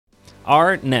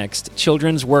Our next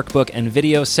children's workbook and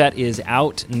video set is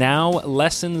out now.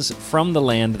 Lessons from the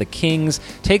Land, the Kings,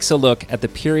 takes a look at the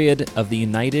period of the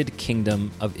United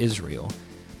Kingdom of Israel.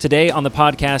 Today on the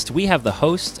podcast, we have the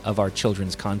host of our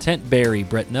children's content, Barry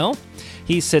Britnell.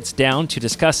 He sits down to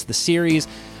discuss the series,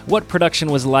 what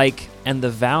production was like, and the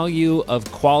value of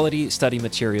quality study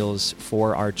materials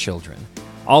for our children.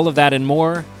 All of that and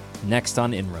more next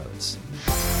on Inroads.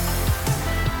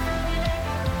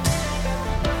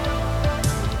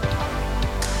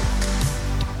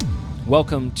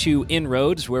 Welcome to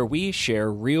Inroads, where we share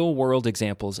real-world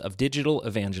examples of digital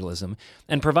evangelism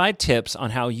and provide tips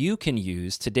on how you can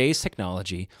use today's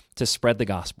technology to spread the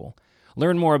gospel.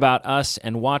 Learn more about us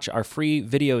and watch our free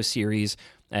video series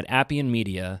at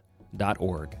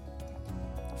appianmedia.org.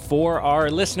 For our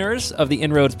listeners of the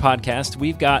Inroads podcast,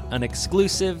 we've got an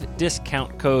exclusive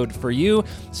discount code for you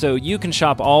so you can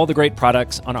shop all the great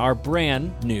products on our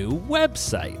brand new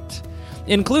website,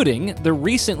 including the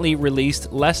recently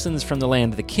released Lessons from the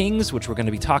Land, the Kings, which we're going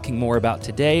to be talking more about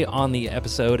today on the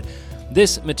episode.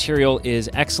 This material is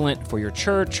excellent for your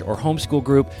church or homeschool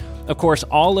group. Of course,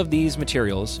 all of these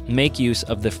materials make use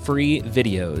of the free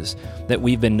videos that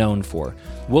we've been known for.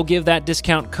 We'll give that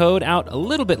discount code out a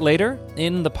little bit later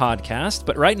in the podcast,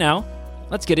 but right now,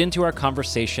 let's get into our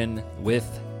conversation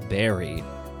with Barry,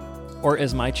 or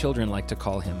as my children like to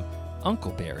call him,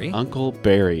 Uncle Barry. Uncle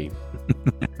Barry.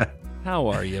 How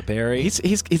are you, Barry?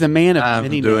 He's a man of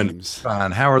many names. I'm doing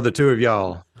fine. How are the two of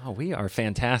y'all? Oh, we are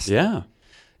fantastic. Yeah.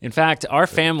 In fact, our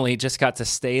family just got to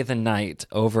stay the night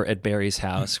over at Barry's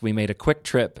house. We made a quick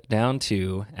trip down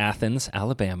to Athens,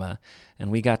 Alabama,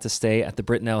 and we got to stay at the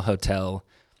Britnell Hotel,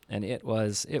 and it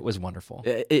was wonderful.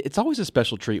 It's always a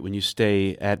special treat when you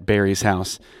stay at Barry's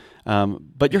house.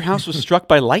 But your house was struck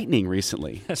by lightning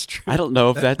recently. That's true. I don't know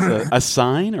if that's a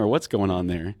sign or what's going on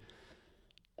there.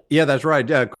 Yeah, that's right.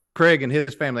 Craig and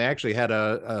his family actually had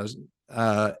a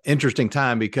interesting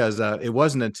time because it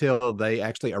wasn't until they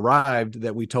actually arrived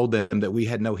that we told them that we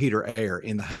had no heat or air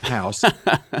in the house.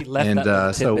 He left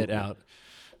that tidbit out.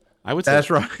 I would say that's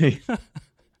right.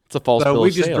 It's a false bill So we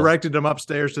of just sale. directed them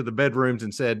upstairs to the bedrooms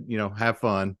and said, have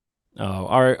fun. Oh,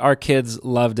 our kids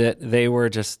loved it. They were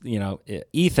just,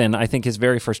 Ethan, I think his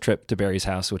very first trip to Barry's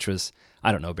house, which was,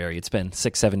 I don't know, Barry, it's been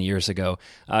 6-7 years ago.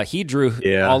 He drew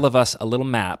all of us a little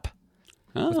map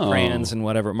with crayons and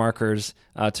whatever markers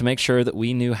to make sure that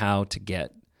we knew how to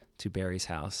get to Barry's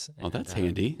house. Oh, that's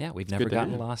handy. Yeah, we've never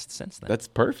gotten lost since then. That's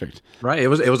perfect. Right. It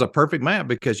was a perfect map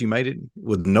because you made it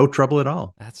with no trouble at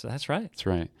all. That's right. That's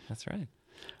right. That's right.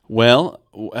 Well,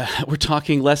 we're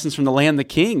talking Lessons from the Land, the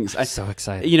Kings. I'm so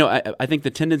excited. I think the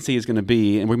tendency is going to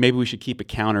be, and maybe we should keep a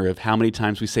counter of how many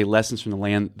times we say Lessons from the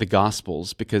Land, the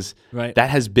Gospels, because that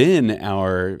has been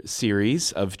our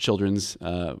series of children's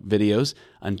videos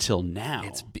until now.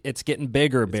 It's getting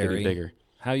bigger, Barry. Getting bigger.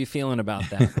 How are you feeling about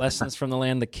that? Lessons from the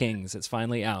Land, the Kings. It's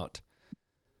finally out.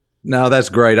 No, that's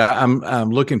great. I'm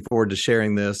looking forward to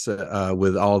sharing this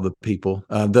with all the people.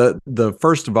 The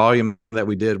first volume that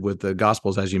we did with the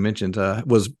Gospels, as you mentioned,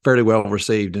 was fairly well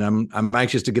received, and I'm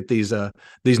anxious to get these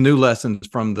new lessons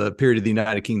from the period of the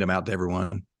United Kingdom out to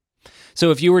everyone.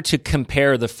 So, if you were to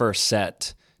compare the first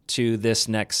set to this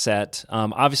next set,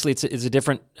 obviously it's a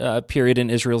different period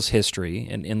in Israel's history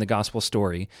and in the Gospel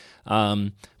story.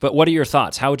 But what are your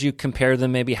thoughts? How would you compare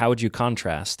them? Maybe how would you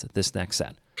contrast this next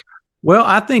set? Well,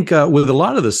 I think with a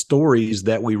lot of the stories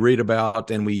that we read about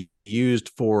and we used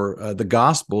for the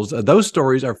Gospels, those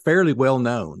stories are fairly well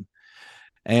known.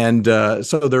 And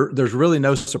so there's really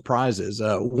no surprises.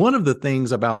 One of the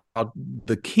things about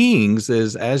the Kings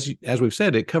is, as we've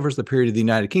said, it covers the period of the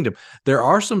United Kingdom. There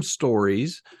are some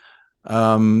stories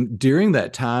during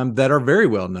that time that are very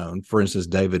well known. For instance,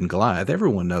 David and Goliath.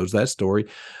 Everyone knows that story.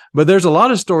 But there's a lot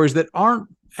of stories that aren't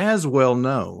as well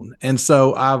known. And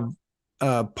so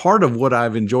part of what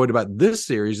I've enjoyed about this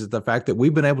series is the fact that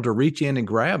we've been able to reach in and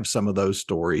grab some of those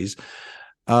stories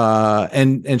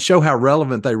and show how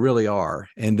relevant they really are.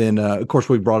 And then, of course,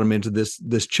 we brought them into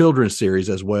this children's series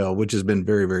as well, which has been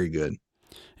very, very good.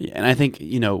 Yeah, and I think,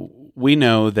 we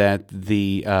know that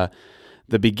the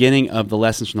beginning of the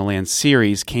Lessons from the Land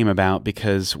series came about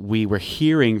because we were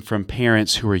hearing from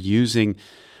parents who were using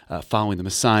following the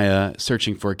Messiah,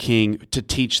 searching for a king to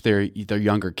teach their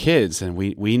younger kids. And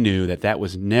we knew that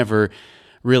was never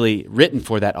really written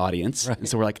for that audience. Right. And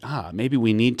so we're like, maybe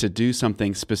we need to do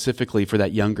something specifically for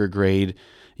that younger grade,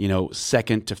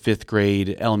 2nd to 5th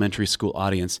grade elementary school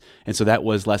audience. And so that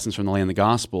was Lessons from the Land, the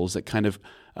Gospels, that kind of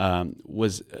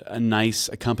was a nice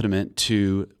accompaniment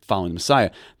to Following the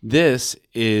Messiah. This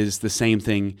is the same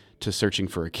thing to Searching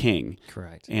for a King.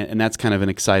 Correct. And that's kind of an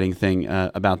exciting thing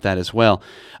about that as well.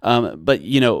 But,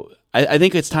 I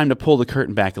think it's time to pull the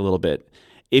curtain back a little bit.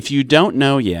 If you don't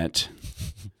know yet,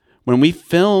 when we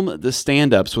film the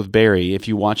stand-ups with Barry, if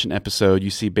you watch an episode, you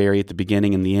see Barry at the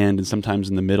beginning and the end, and sometimes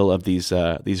in the middle of these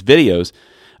videos.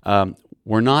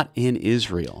 We're not in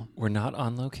Israel. We're not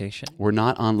on location. We're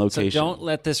not on location. So don't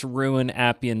let this ruin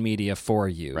Appian Media for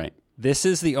you. Right. This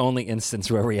is the only instance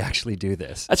where we actually do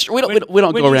this. That's true. We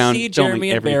don't go around when you see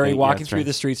Jeremy and Barry everything. walking that's through right.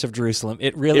 the streets of Jerusalem,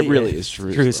 it really is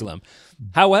Jerusalem.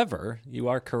 However, you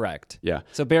are correct. Yeah.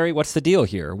 So Barry, what's the deal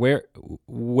here?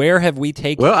 Where have we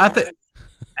taken? Well, I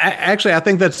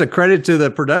think that's a credit to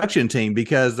the production team,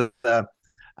 because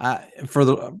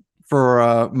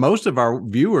for most of our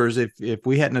viewers, if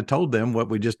we hadn't have told them what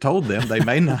we just told them, they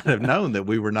may not have known that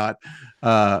we were not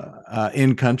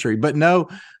in country. But no,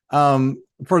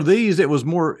 for these, it was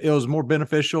more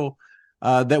beneficial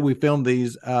that we filmed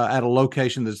these at a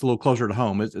location that's a little closer to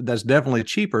home. That's definitely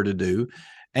cheaper to do,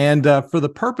 and for the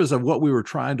purpose of what we were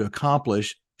trying to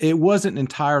accomplish, it wasn't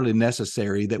entirely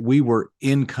necessary that we were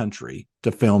in country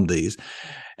to film these.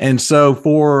 And so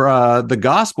for the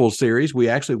gospel series, we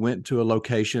actually went to a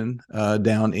location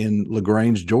down in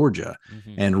LaGrange, Georgia,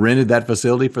 and rented that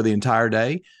facility for the entire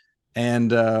day,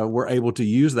 and were able to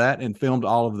use that and filmed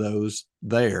all of those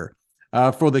there.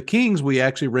 For the Kings, we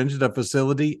actually rented a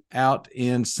facility out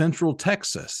in Central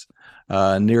Texas,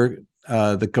 near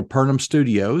the Capernaum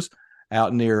Studios,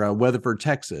 out near Weatherford,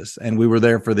 Texas, and we were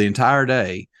there for the entire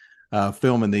day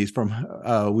filming these.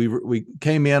 We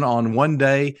came in on one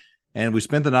day, and we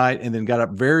spent the night, and then got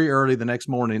up very early the next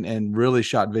morning and really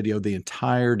shot video the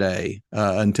entire day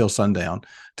until sundown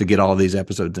to get all of these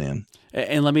episodes in.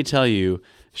 And let me tell you,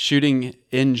 shooting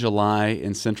in July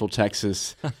in Central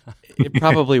Texas, it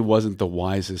probably wasn't the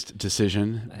wisest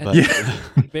decision. But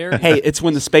hey, it's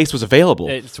when the space was available.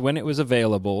 It's when it was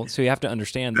available. So you have to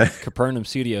understand that Capernaum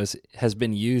Studios has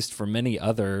been used for many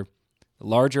other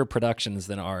larger productions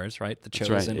than ours, right? The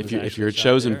Chosen. That's right. If you're a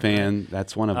Chosen fan,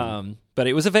 that's one of them. But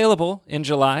it was available in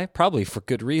July, probably for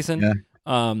good reason. Yeah.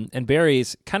 And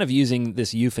Barry's kind of using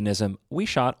this euphemism. We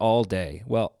shot all day.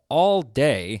 Well, all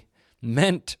day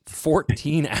meant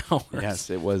 14 hours. Yes,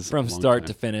 it was from start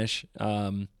to finish.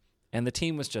 And the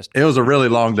team was just. It was a really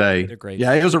long day.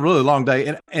 Yeah, it was a really long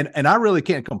day, and I really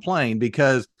can't complain,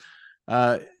 because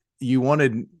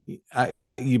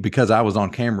because I was on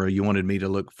camera, you wanted me to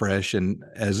look fresh and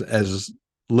as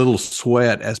little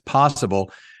sweat as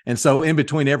possible. And so in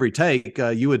between every take,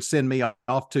 you would send me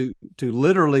off to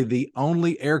literally the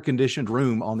only air-conditioned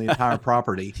room on the entire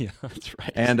property. Yeah, that's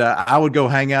right. And I would go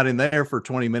hang out in there for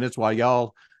 20 minutes while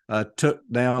y'all took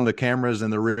down the cameras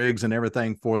and the rigs and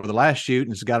everything for the last shoot,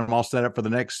 and just got them all set up for the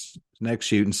next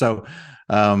shoot. And so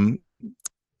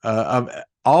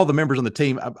all the members on the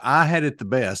team, I had it the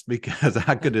best, because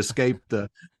I could escape the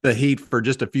heat for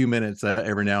just a few minutes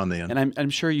every now and then. And I'm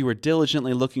sure you were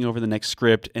diligently looking over the next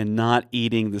script and not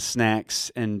eating the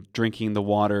snacks and drinking the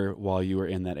water while you were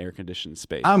in that air-conditioned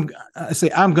space. I'm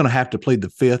going to have to plead the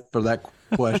fifth for that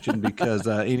question, because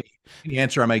any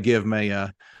answer I may give may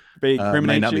not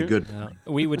be good.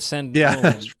 We would send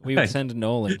we would send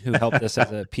Nolan, who helped us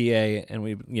as a PA, and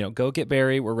we go get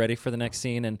Barry. We're ready for the next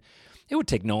scene, and it would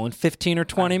take Nolan 15 or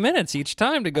 20 minutes each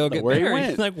time to go get Barry.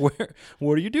 He's like, what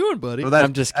are you doing, buddy? Well,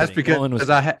 I'm just kidding. That's because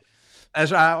I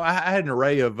had an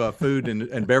array of food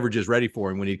and beverages ready for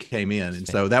him when he came in. And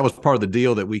so that was part of the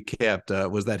deal that we kept,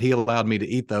 was that he allowed me to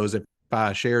eat those if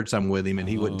I shared some with him, and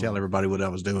he wouldn't tell everybody what I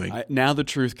was doing. Now the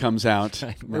truth comes out.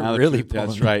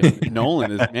 That's right.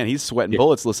 Nolan he's sweating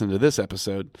bullets listening to this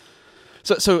episode.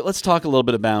 So let's talk a little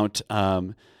bit about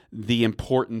the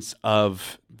importance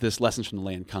of this Lessons from the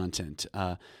Land content.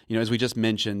 As we just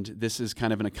mentioned, this is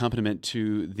kind of an accompaniment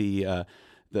to the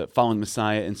Following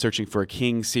Messiah and Searching for a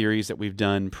King series that we've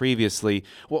done previously.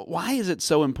 Well, why is it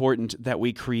so important that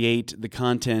we create the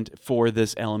content for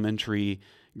this elementary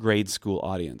grade school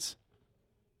audience?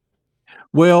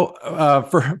 Well,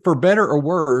 for better or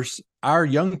worse, our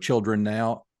young children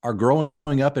now are growing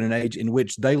up in an age in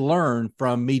which they learn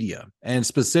from media, and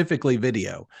specifically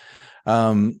video.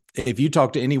 If you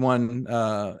talk to anyone,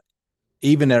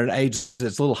 even at an age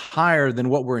that's a little higher than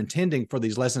what we're intending for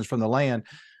these Lessons from the Land,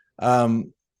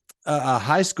 a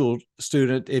high school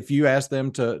student, if you ask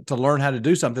them to learn how to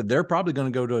do something, they're probably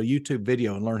going to go to a YouTube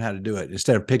video and learn how to do it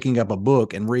instead of picking up a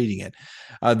book and reading it.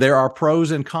 There are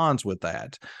pros and cons with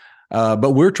that.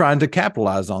 But we're trying to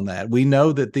capitalize on that. We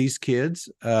know that these kids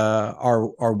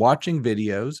are watching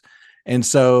videos, and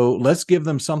so let's give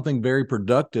them something very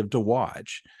productive to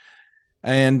watch.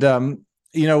 And I'm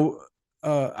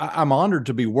honored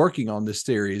to be working on this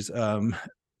series.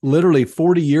 Literally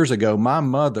 40 years ago, my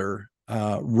mother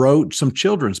wrote some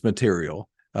children's material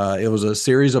It was a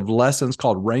series of lessons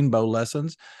called Rainbow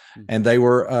Lessons, and they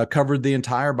were covered the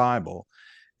entire Bible.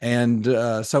 And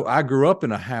so I grew up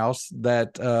in a house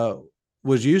that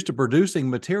was used to producing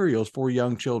materials for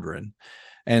young children.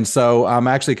 And so I'm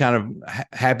actually kind of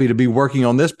happy to be working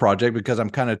on this project because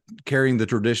I'm kind of carrying the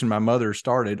tradition my mother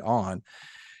started on.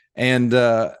 And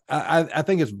I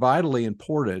think it's vitally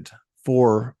important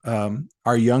for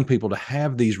our young people to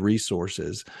have these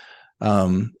resources.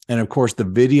 And of course, the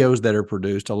videos that are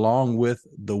produced along with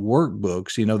the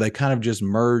workbooks, they kind of just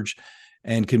merge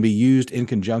and can be used in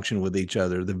conjunction with each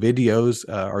other. The videos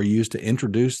are used to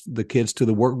introduce the kids to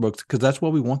the workbooks because that's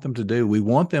what we want them to do. We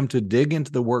want them to dig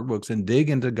into the workbooks and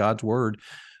dig into God's word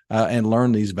and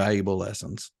learn these valuable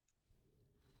lessons.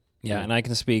 Yeah, and I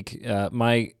can speak.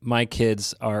 My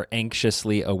kids are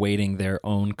anxiously awaiting their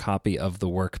own copy of the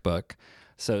workbook.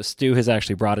 So Stu has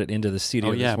actually brought it into the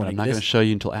studio. Oh yeah, this but morning. I'm not going to show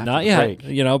you until after not the yet,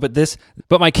 break.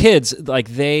 But my kids,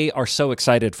 they are so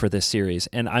excited for this series,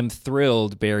 and I'm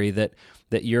thrilled, Barry, that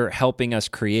you're helping us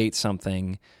create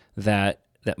something that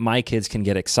my kids can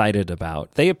get excited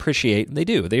about. They appreciate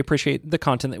the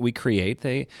content that we create.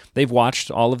 They've watched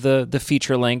all of the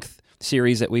feature length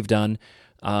series that we've done.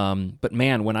 But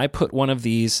man, when I put one of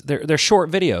these, they're short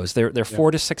videos. They're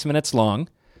 4 to 6 minutes long,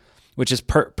 which is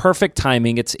perfect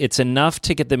timing. It's enough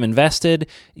to get them invested.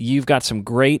 You've got some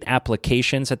great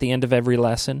applications at the end of every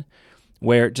lesson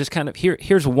where just kind of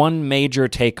here's one major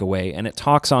takeaway, and it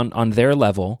talks on their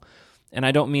level. And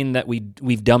I don't mean that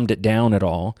we've dumbed it down at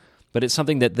all, but it's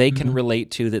something that they can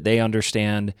relate to, that they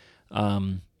understand.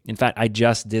 In fact, I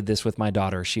just did this with my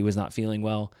daughter. She was not feeling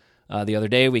well the other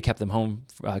day. We kept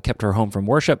her home from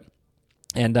worship,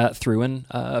 and threw in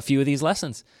a few of these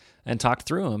lessons and talked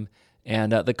through them.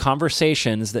 And the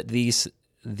conversations that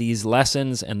these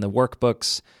lessons and the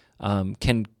workbooks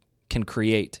can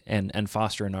create and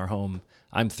foster in our home,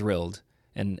 I'm thrilled,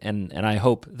 and I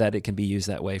hope that it can be used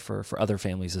that way for other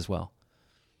families as well.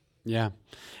 Yeah,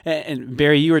 and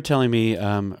Barry, you were telling me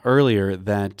earlier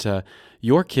that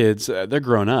your kids, they're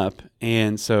grown up,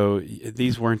 and so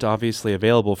these weren't obviously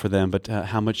available for them, but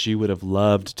how much you would have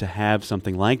loved to have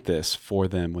something like this for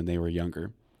them when they were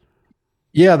younger.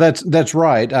 Yeah, that's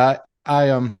right. I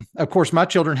of course, my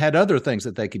children had other things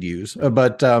that they could use,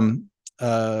 but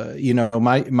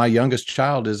my youngest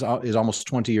child is almost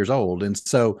 20 years old, and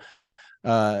so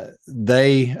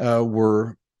they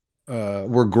were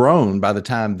grown by the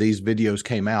time these videos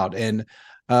came out, and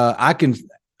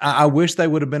I wish they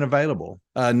would have been available.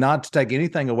 Not to take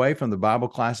anything away from the Bible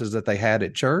classes that they had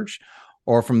at church,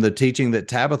 or from the teaching that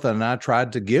Tabitha and I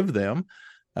tried to give them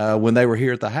when they were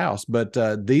here at the house, but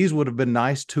these would have been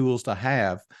nice tools to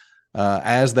have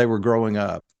as they were growing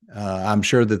up. I'm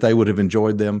sure that they would have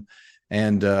enjoyed them.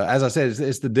 And as I said,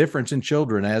 it's the difference in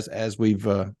children as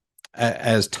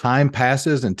time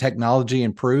passes and technology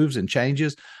improves and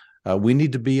changes. We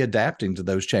need to be adapting to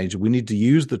those changes. We need to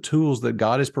use the tools that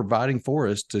God is providing for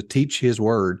us to teach His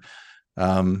word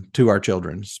to our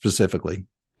children specifically.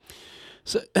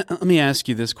 So let me ask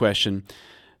you this question.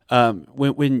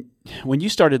 When you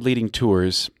started leading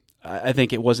tours, I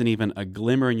think it wasn't even a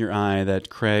glimmer in your eye that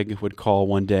Craig would call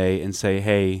one day and say,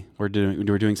 "Hey, we're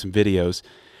doing some videos."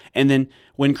 And then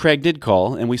when Craig did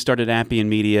call and we started Appian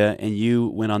Media and you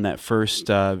went on that first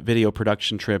video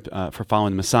production trip for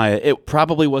Following the Messiah, it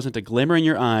probably wasn't a glimmer in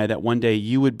your eye that one day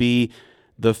you would be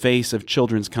the face of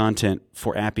children's content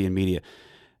for Appian Media.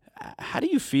 How do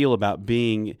you feel about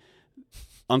being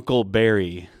Uncle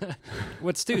Barry?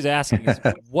 What Stu's asking is,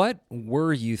 what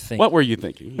were you thinking? What were you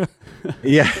thinking?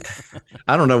 Yeah,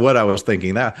 I don't know what I was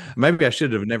thinking. That maybe I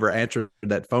should have never answered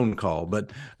that phone call.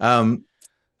 But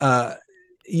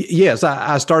yes,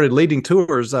 I started leading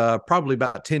tours probably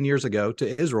about 10 years ago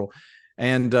to Israel,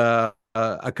 and a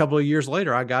couple of years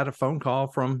later, I got a phone call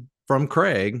from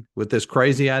Craig with this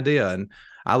crazy idea, and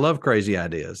I love crazy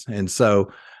ideas, and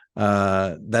so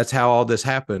that's how all this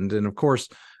happened. And of course,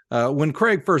 when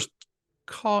Craig first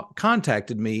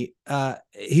contacted me,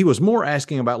 he was more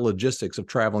asking about logistics of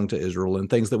traveling to Israel and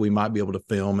things that we might be able to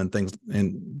film and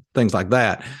things like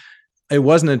that. It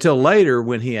wasn't until later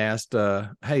when he asked,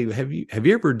 "Hey, have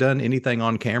you ever done anything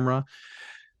on camera?"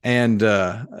 And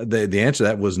the answer to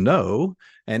that was no.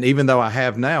 And even though I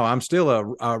have now, I'm still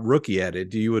a rookie at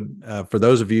it. You would, for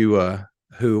those of you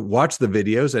who watch the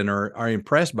videos and are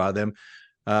impressed by them,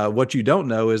 what you don't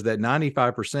know is that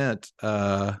 95%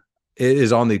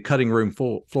 is on the cutting room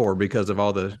floor because of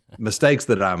all the mistakes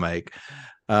that I make.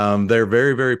 They're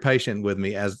very, very patient with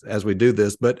me as we do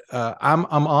this, but I'm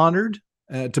honored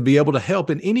to be able to help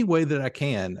in any way that I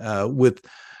can with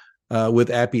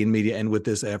Appian Media and with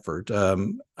this effort.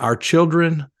 Our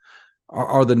children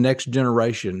are the next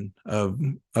generation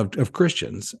of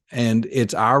Christians, and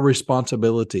it's our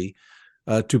responsibility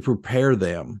to prepare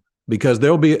them, because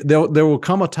there will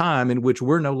come a time in which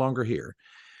we're no longer here,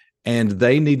 and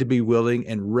they need to be willing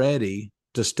and ready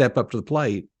to step up to the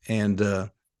plate and do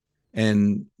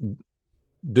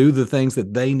the things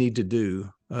that they need to do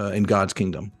in God's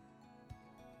kingdom.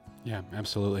 Yeah,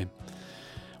 absolutely.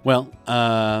 Well,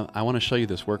 I want to show you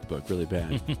this workbook really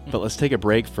bad, but let's take a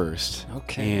break first.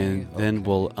 Okay. And then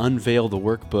we'll unveil the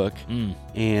workbook,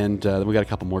 and we got a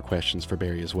couple more questions for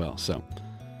Barry as well. So,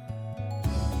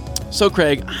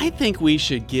 Craig, I think we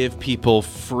should give people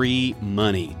free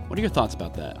money. What are your thoughts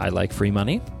about that? I like free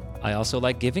money. I also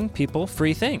like giving people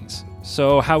free things.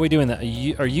 So how are we doing that?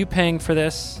 Are you paying for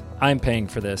this? I'm paying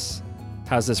for this.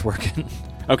 How's this working?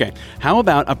 Okay, how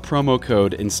about a promo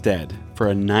code instead for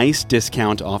a nice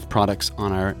discount off products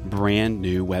on our brand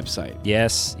new website?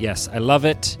 Yes, I love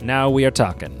it. Now we are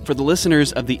talking. For the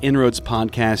listeners of the Inroads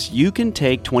podcast, you can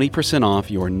take 20%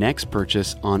 off your next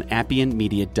purchase on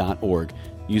appianmedia.org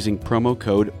using promo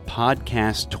code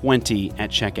podcast20 at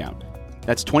checkout.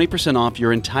 That's 20% off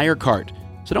your entire cart.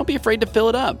 So don't be afraid to fill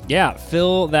it up. Yeah,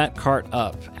 fill that cart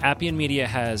up. Appian Media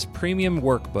has premium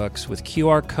workbooks with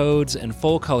QR codes and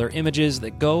full-color images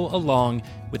that go along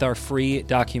with our free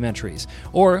documentaries.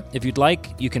 Or, if you'd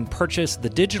like, you can purchase the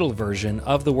digital version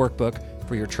of the workbook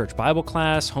for your church Bible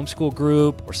class, homeschool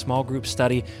group, or small group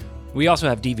study. We also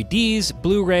have DVDs,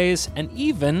 Blu-rays, and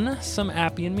even some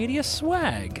Appian Media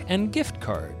swag and gift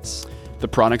cards. The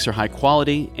products are high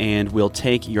quality and will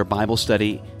take your Bible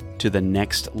study to the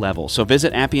next level. So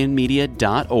visit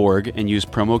appianmedia.org and use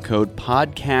promo code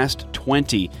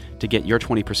podcast20 to get your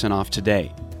 20% off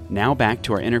today. Now back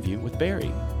to our interview with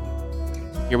Barry.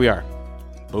 Here we are.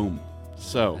 Boom.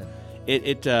 So there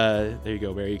you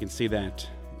go, Barry. You can see that.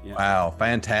 Yeah. Wow,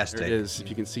 fantastic. There it is, if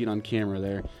you can see it on camera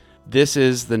there. This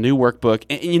is the new workbook.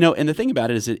 And the thing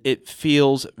about it is it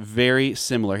feels very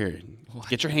similar. Here,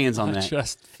 get your hands on that.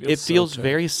 It feels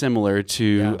very similar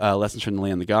to Lessons from the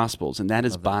Land, the Gospels, and that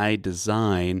is by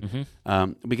design,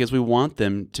 because we want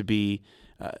them to be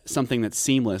something that's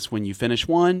seamless. When you finish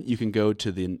one, you can go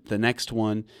to the next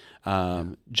one.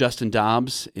 Justin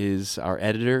Dobbs is our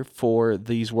editor for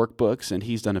these workbooks, and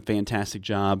he's done a fantastic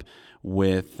job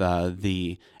with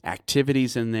the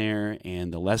activities in there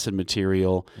and the lesson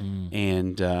material.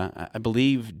 And I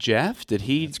believe Jeff,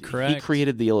 he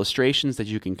created the illustrations that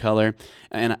you can color.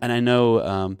 And I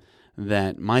know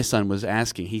that my son was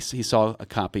asking, he saw a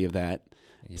copy of that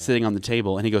sitting on the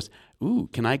table, and he goes, "Ooh,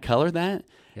 can I color that?"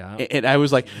 Yeah. And I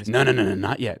was like, no,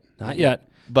 not yet. Not yet.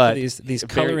 But these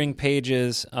coloring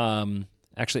pages,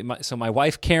 actually, my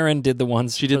wife Karen did the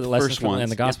ones. She did for the Lessons first from the ones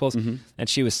Land, the Gospels, Mm-hmm. and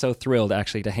she was so thrilled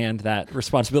actually to hand that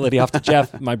responsibility off to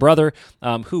Jeff, my brother,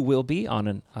 who will be on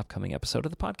an upcoming episode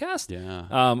of the podcast.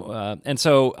 Yeah. And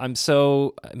so I'm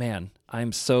so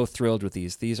thrilled with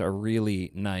these. These are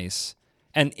really nice.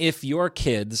 And if your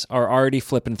kids are already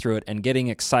flipping through it and getting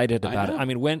excited about it, I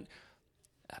mean,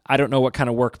 I don't know what kind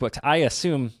of workbooks. I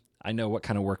assume I know what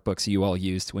kind of workbooks you all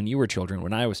used when you were children.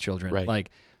 When I was children, right.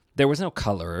 Like there was no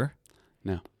colorer.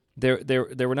 No. There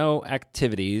were no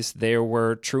activities. There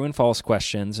were true and false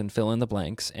questions and fill in the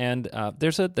blanks. And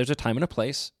there's a time and a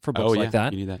place for books like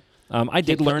that. You need that. I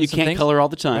did learn. You some can't things, color all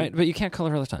the time, right? But you can't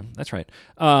color all the time. That's right.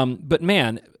 But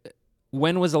man,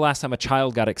 when was the last time a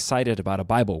child got excited about a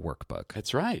Bible workbook?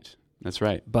 That's right.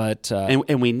 But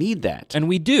and we need that, and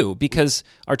we do, because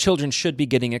our children should be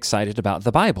getting excited about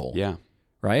the Bible. Yeah.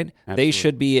 Right? Absolutely. They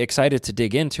should be excited to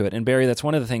dig into it. And Barry, that's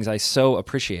one of the things I so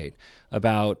appreciate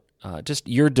about just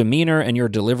your demeanor and your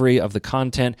delivery of the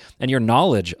content and your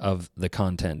knowledge of the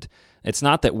content. It's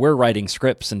not that we're writing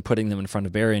scripts and putting them in front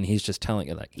of Barry and he's just telling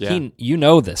you, you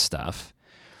know this stuff.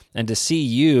 And to see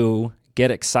you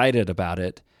get excited about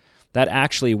it, that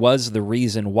actually was the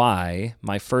reason why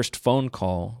my first phone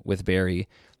call with Barry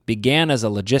began as a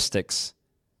logistics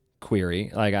query.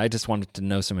 Like, I just wanted to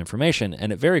know some information,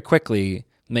 and it very quickly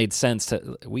made sense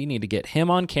that we need to get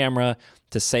him on camera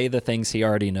to say the things he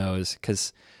already knows,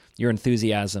 because your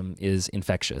enthusiasm is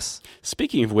infectious.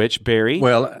 Speaking of which, Barry,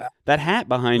 that hat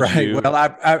behind you. Well,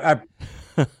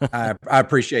 I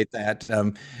appreciate that.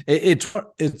 It's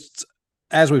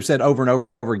as we've said over and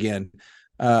over again.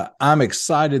 I'm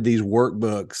excited these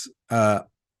workbooks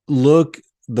look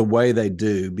the way they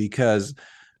do, because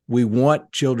we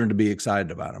want children to be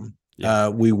excited about them. Yeah.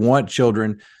 We want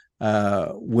children,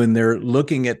 when they're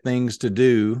looking at things to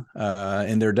do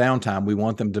in their downtime, we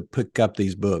want them to pick up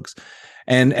these books.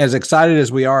 And as excited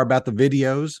as we are about the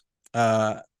videos,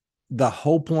 the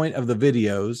whole point of the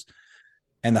videos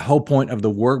and the whole point of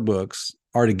the workbooks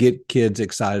are to get kids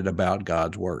excited about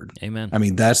God's word. Amen. I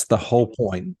mean, that's the whole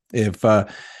point. If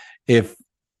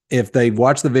they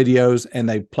watch the videos and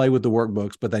they play with the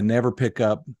workbooks, but they never pick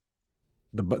up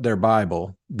their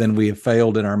Bible, then we have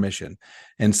failed in our mission.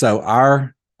 And so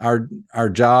our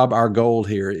job, our goal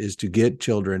here is to get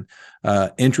children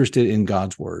interested in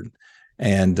God's word,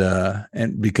 and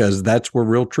because that's where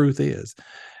real truth is.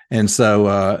 And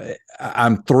so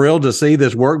I'm thrilled to see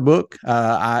this workbook.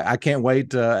 I can't wait,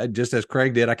 just as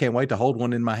Craig did, I can't wait to hold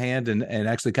one in my hand and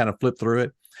actually kind of flip through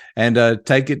it and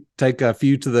take a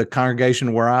few to the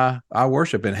congregation where I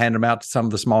worship and hand them out to some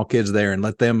of the small kids there and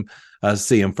let them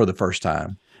see them for the first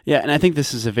time. Yeah, and I think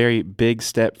this is a very big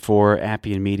step for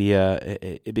Appian Media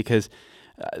because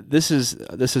this is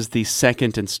the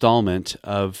second installment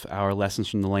of our Lessons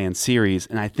from the Land series,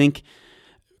 and I think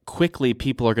quickly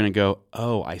people are going to go,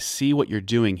 oh, I see what you're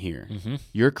doing here. Mm-hmm.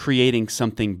 You're creating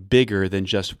something bigger than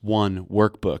just one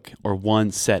workbook or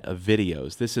one set of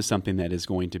videos. This is something that is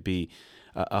going to be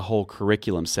a whole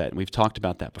curriculum set, and we've talked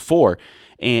about that before,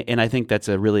 and I think that's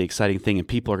a really exciting thing, and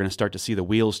people are going to start to see the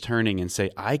wheels turning and say,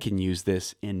 I can use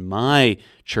this in my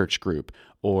church group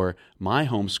or my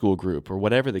homeschool group or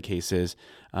whatever the case is,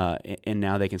 and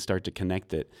now they can start to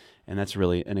connect it, and that's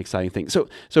really an exciting thing. So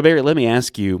Barry, let me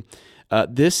ask you,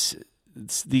 these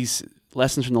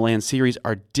Lessons from the Land series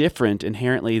are different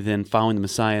inherently than Following the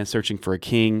Messiah, Searching for a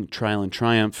King, Trial and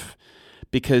Triumph,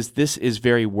 because this is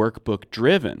very workbook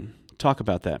driven. Talk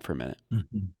about that for a minute.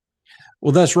 Mm-hmm.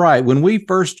 Well, that's right. When we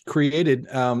first created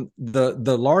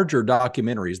the larger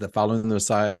documentaries, the Following the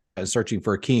Messiah, Searching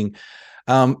for a King,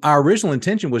 our original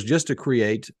intention was just to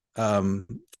create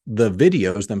the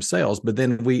videos themselves, but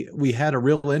then we had a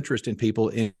real interest in people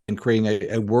in creating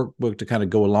a workbook to kind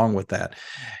of go along with that.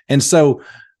 And so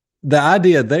the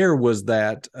idea there was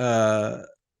that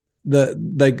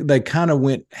they kind of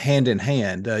went hand in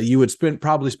hand. You would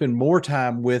probably spend more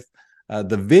time with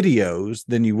the videos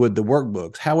than you would the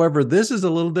workbooks. However, this is a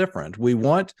little different. We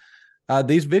want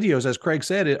these videos, as Craig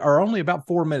said, are only about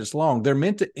 4 minutes long. They're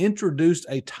meant to introduce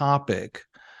a topic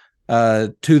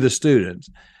to the students.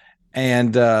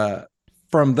 And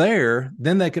from there,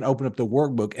 then they can open up the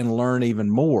workbook and learn even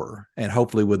more. And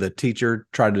hopefully with a teacher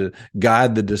try to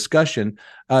guide the discussion,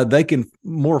 they can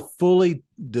more fully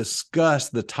discuss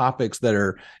the topics that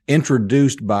are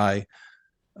introduced by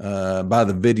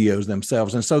the videos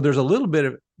themselves. And so there's a little bit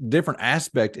of different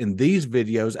aspect in these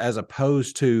videos as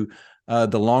opposed to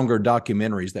the longer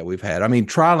documentaries that we've had. I mean,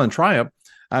 Trial and Triumph,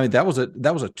 I mean, that was a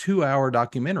 2-hour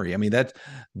documentary. I mean, that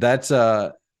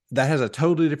has a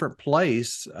totally different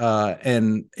place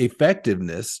and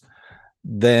effectiveness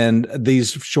than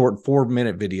these short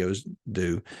 4-minute videos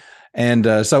do. And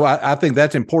so I think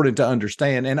that's important to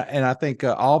understand. And I think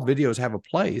all videos have a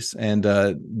place. And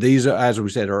these, as we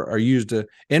said, are used to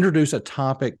introduce a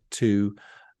topic to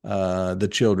the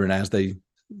children as they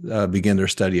begin their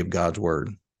study of God's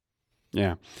Word.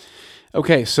 Yeah.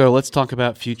 Okay, so let's talk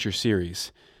about future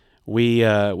series. We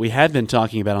had been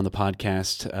talking about on the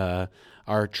podcast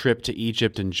our trip to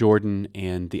Egypt and Jordan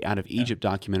and the Out of Egypt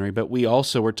documentary, but we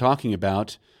also were talking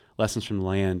about Lessons from the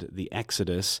Land, the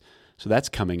Exodus. So that's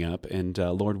coming up, and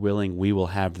Lord willing, we will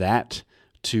have that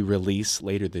to release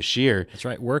later this year. That's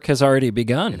right. Work has already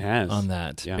begun. It has. On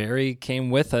that. Yeah. Barry came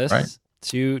with us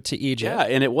to Egypt. Yeah,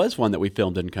 and it was one that we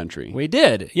filmed in country. We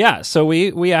did. Yeah. So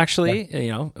we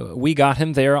actually, we got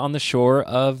him there on the shore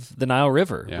of the Nile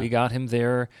River. Yeah. We got him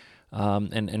there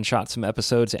and shot some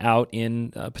episodes out in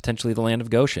potentially the land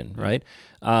of Goshen, right?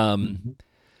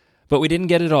 But we didn't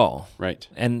get it all. Right.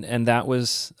 And that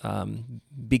was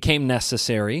became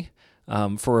necessary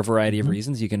for a variety of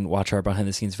reasons. You can watch our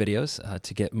behind-the-scenes videos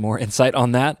to get more insight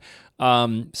on that.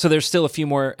 So there's still a few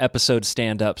more episode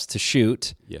stand-ups to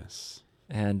shoot. Yes.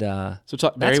 And Barry,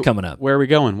 that's coming up. Where are we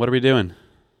going? What are we doing?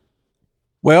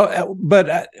 Well,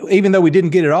 but even though we didn't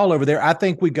get it all over there, I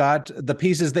think we got the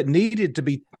pieces that needed to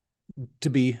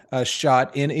be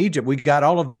shot in Egypt. We got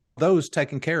all of those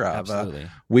taken care of. Absolutely.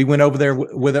 We went over there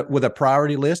with a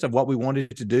priority list of what we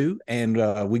wanted to do,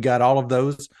 and we got all of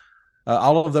those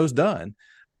done.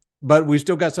 But we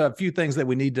still got a few things that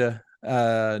we need to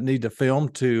film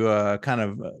to kind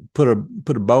of put a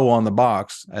bow on the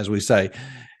box, as we say.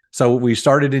 So we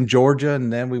started in Georgia,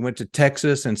 and then we went to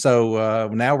Texas, and so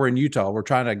now we're in Utah. We're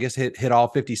trying to, I guess, hit all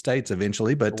 50 states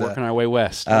eventually. But we're working our way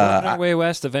west.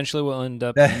 Eventually, we'll end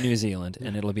up in New Zealand,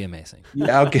 and it'll be amazing.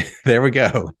 Yeah. Okay. There we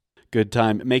go. Good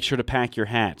time. Make sure to pack your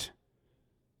hat.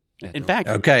 In fact,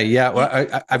 okay, yeah.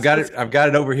 Well, I've got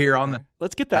it over here on the.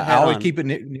 Let's get that hat I always on. keep it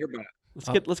nearby.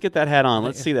 Let's get that hat on.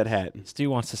 Let's see that hat. Stu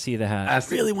wants to see the hat.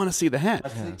 I really want to see the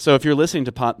hat. So if you're listening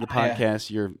to the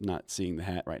podcast, you're not seeing the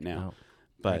hat right now.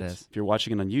 But There it is. if you're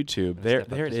watching it on YouTube,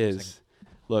 there it is.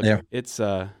 Look, Yeah.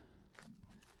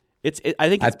 I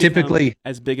think it's typically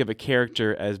as big of a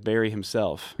character as Barry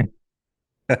himself.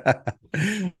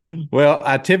 Well,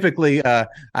 I typically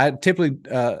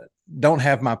don't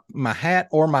have my hat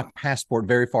or my passport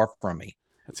very far from me.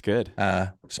 That's good.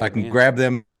 So I can grab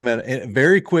them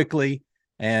very quickly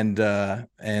and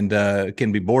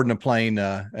can be boarding a plane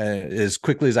as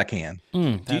quickly as I can.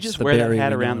 Do you just wear that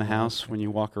hat around the house when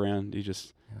you walk around? Do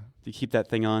you keep that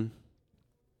thing on?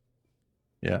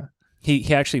 Yeah.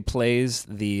 He actually plays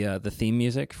the theme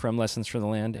music from Lessons from the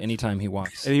Land anytime he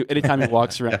walks. Anytime he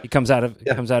walks around, he comes out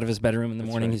of his bedroom in the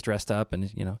morning. Right. He's dressed up, and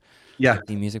the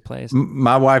theme music plays.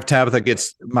 My wife Tabitha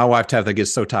gets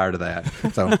so tired of that.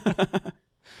 So,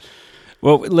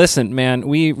 well, listen, man,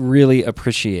 we really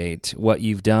appreciate what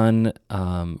you've done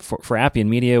for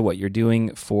Appian Media, what you're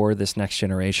doing for this next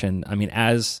generation. I mean,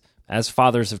 as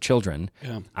fathers of children,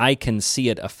 I can see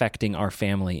it affecting our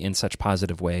family in such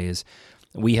positive ways.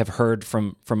 We have heard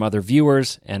from other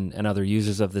viewers and other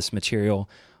users of this material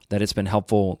that it's been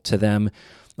helpful to them.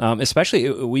 Especially,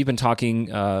 we've been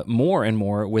talking more and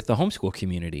more with the homeschool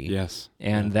community. Yes.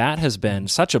 And that has been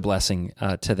such a blessing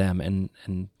to them.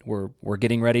 And we're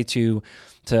getting ready to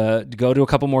go to a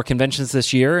couple more conventions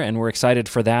this year, and we're excited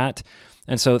for that.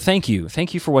 And so thank you.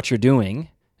 Thank you for what you're doing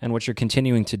and what you're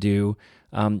continuing to do,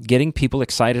 getting people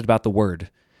excited about the Word.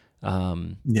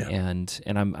 And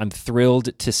I'm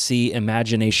thrilled to see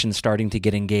imagination starting to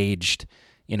get engaged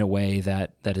in a way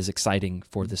that is exciting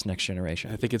for this next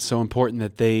generation. I think it's so important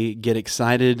that they get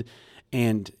excited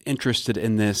and interested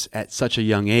in this at such a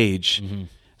young age,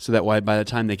 so that by the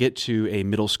time they get to a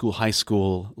middle school, high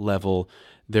school level,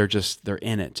 they're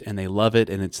in it and they love it,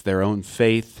 and it's their own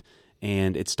faith,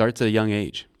 and it starts at a young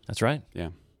age. That's right. Yeah.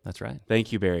 That's right.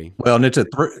 Thank you, Barry. Well, and it's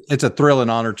a thrill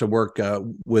and honor to work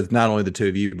with not only the two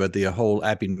of you, but the whole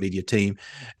Appian Media team.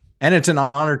 And it's an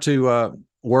honor to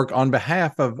work on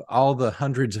behalf of all the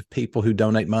hundreds of people who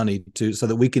donate money so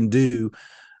that we can do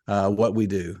what we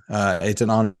do. It's an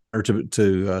honor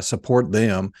to support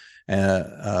them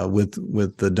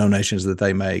with the donations that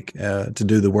they make to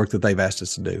do the work that they've asked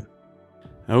us to do.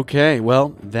 Okay,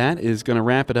 well, that is going to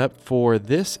wrap it up for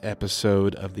this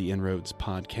episode of the Inroads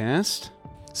podcast.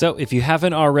 So if you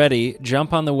haven't already,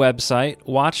 jump on the website,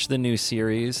 watch the new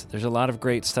series. There's a lot of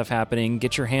great stuff happening.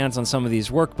 Get your hands on some of these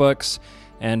workbooks,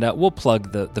 and we'll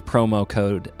plug the promo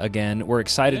code again. We're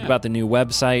excited about the new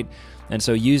website, and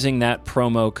so using that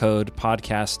promo code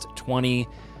podcast20,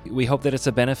 we hope that it's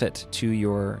a benefit to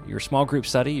your small group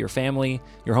study, your family,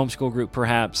 your homeschool group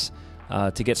perhaps,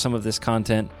 to get some of this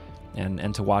content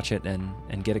and to watch it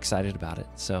and get excited about it.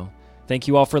 So thank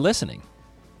you all for listening.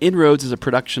 Inroads is a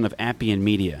production of Appian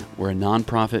Media. We're a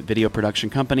nonprofit video production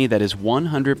company that is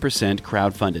 100%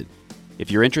 crowdfunded.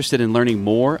 If you're interested in learning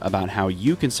more about how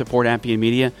you can support Appian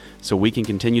Media so we can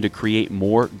continue to create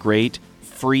more great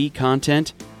free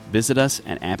content, visit us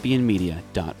at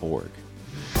appianmedia.org.